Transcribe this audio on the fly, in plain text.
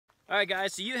All right,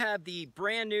 guys, so you have the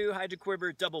brand new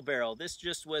HydraQuiver Double Barrel. This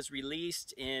just was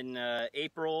released in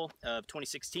April of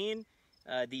 2016.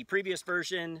 The previous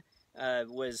version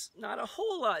was not a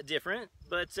whole lot different,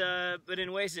 but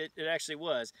in ways it actually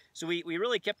was. So we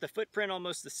really kept the footprint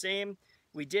almost the same.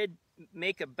 We did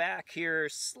make a back here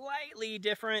slightly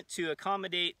different to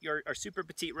accommodate our super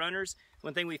petite runners.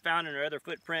 One thing we found in our other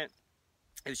footprint,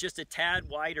 it was just a tad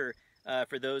wider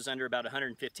for those under about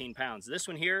 115 pounds. This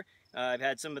one here, I've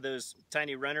had some of those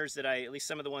tiny runners that at least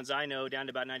some of the ones I know, down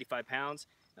to about 95 pounds,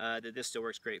 that this still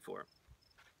works great for.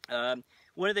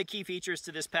 One of the key features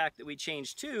to this pack that we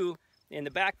changed too, in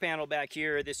the back panel back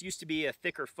here, this used to be a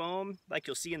thicker foam, like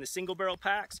you'll see in the single barrel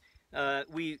packs.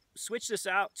 We switched this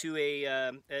out to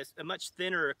a much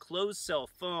thinner closed cell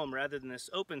foam rather than this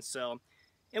open cell.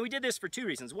 And we did this for two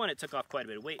reasons. One, it took off quite a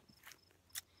bit of weight.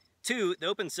 Two, the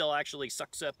open cell actually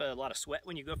sucks up a lot of sweat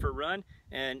when you go for a run,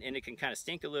 and it can kind of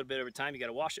stink a little bit over time. You got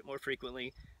to wash it more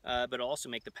frequently, but it'll also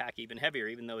make the pack even heavier,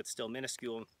 even though it's still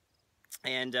minuscule.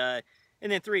 And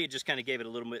then three, it just kind of gave it a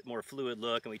little bit more fluid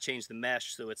look, and we changed the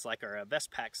mesh so it's like our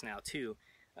vest packs now too.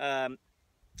 And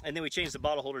then we changed the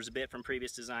bottle holders a bit from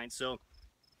previous designs. So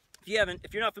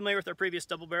if you're not familiar with our previous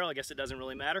double barrel, I guess it doesn't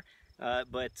really matter.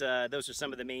 But those are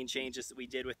some of the main changes that we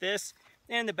did with this.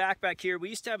 And the back here, we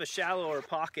used to have a shallower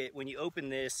pocket when you open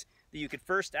this that you could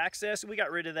first access. We got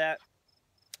rid of that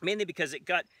mainly because it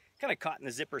got kind of caught in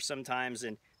the zipper sometimes,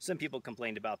 and some people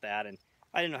complained about that. And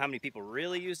I didn't know how many people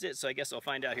really used it, so I guess I'll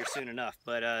find out here soon enough.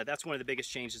 But that's one of the biggest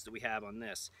changes that we have on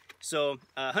this. So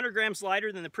 100 grams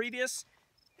lighter than the previous.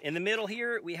 In the middle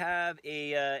here, we have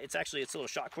it's a little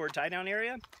shot cord tie down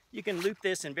area. You can loop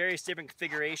this in various different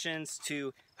configurations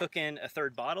to hook in a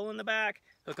third bottle in the back,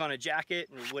 hook on a jacket,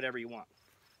 or whatever you want.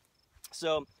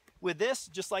 So with this,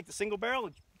 just like the single barrel,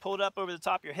 pull it up over the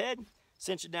top of your head,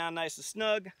 cinch it down nice and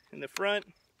snug in the front.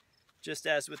 Just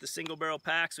as with the single barrel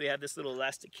packs, we have this little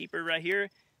elastic keeper right here.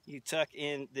 You tuck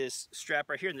in this strap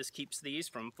right here, and this keeps these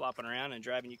from flopping around and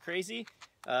driving you crazy.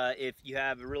 If you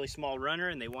have a really small runner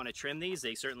and they want to trim these,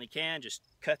 they certainly can. Just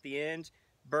cut the end,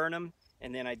 burn them,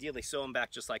 and then ideally sew them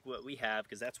back just like what we have,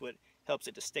 because that's what helps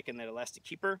it to stick in that elastic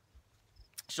keeper.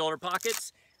 Shoulder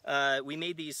pockets, we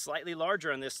made these slightly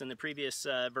larger on this than the previous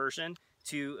version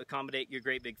to accommodate your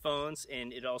great big phones,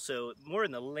 and it also, more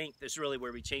in the length is really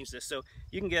where we changed this. So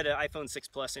you can get an iPhone 6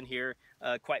 Plus in here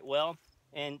quite well.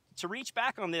 And to reach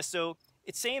back on this, so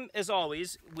it's same as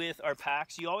always with our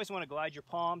packs. You always want to glide your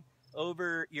palm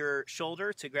over your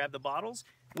shoulder to grab the bottles.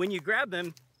 When you grab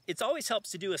them, it always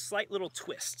helps to do a slight little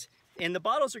twist. And the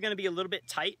bottles are going to be a little bit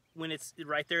tight when it's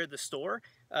right there at the store.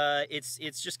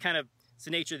 It's just kind of, it's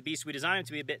the nature of the beast. We designed them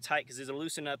to be a bit tight because it'll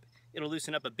loosen up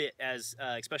a bit as,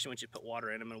 especially once you put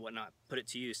water in them and whatnot, put it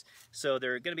to use. So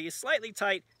they're going to be slightly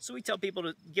tight. So we tell people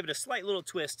to give it a slight little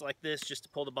twist like this just to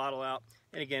pull the bottle out.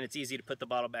 And again, it's easy to put the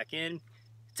bottle back in.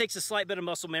 It takes a slight bit of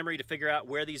muscle memory to figure out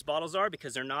where these bottles are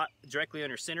because they're not directly on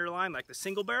your center line like the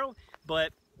single barrel,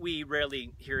 but we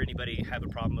rarely hear anybody have a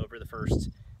problem over the first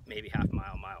maybe half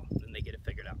mile, and they get it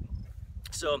figured out.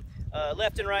 So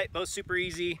left and right, both super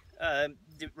easy,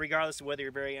 regardless of whether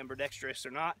you're very ambidextrous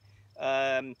or not.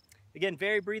 Again,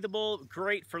 very breathable,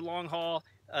 great for long haul.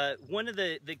 One of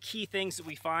the key things that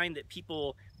we find that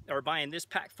people are buying this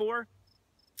pack for,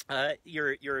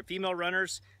 your female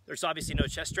runners, there's obviously no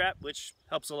chest strap, which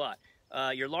helps a lot.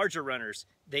 Your larger runners,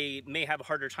 they may have a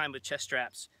harder time with chest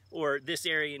straps, or this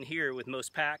area in here with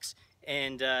most packs,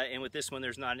 and with this one,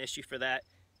 there's not an issue for that.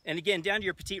 And again, down to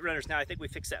your petite runners now, I think we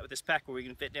fixed that with this pack where we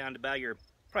can fit down to about your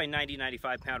probably 90,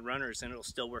 95 pound runners, and it'll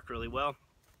still work really well.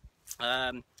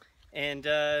 The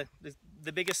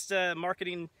biggest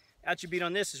marketing attribute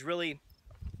on this is really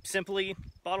simply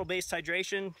bottle-based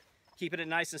hydration. Keeping it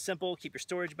nice and simple, keep your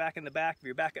storage back in the back of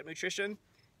your backup nutrition,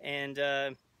 and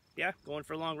yeah, going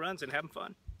for long runs and having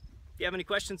fun. If you have any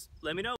questions, let me know.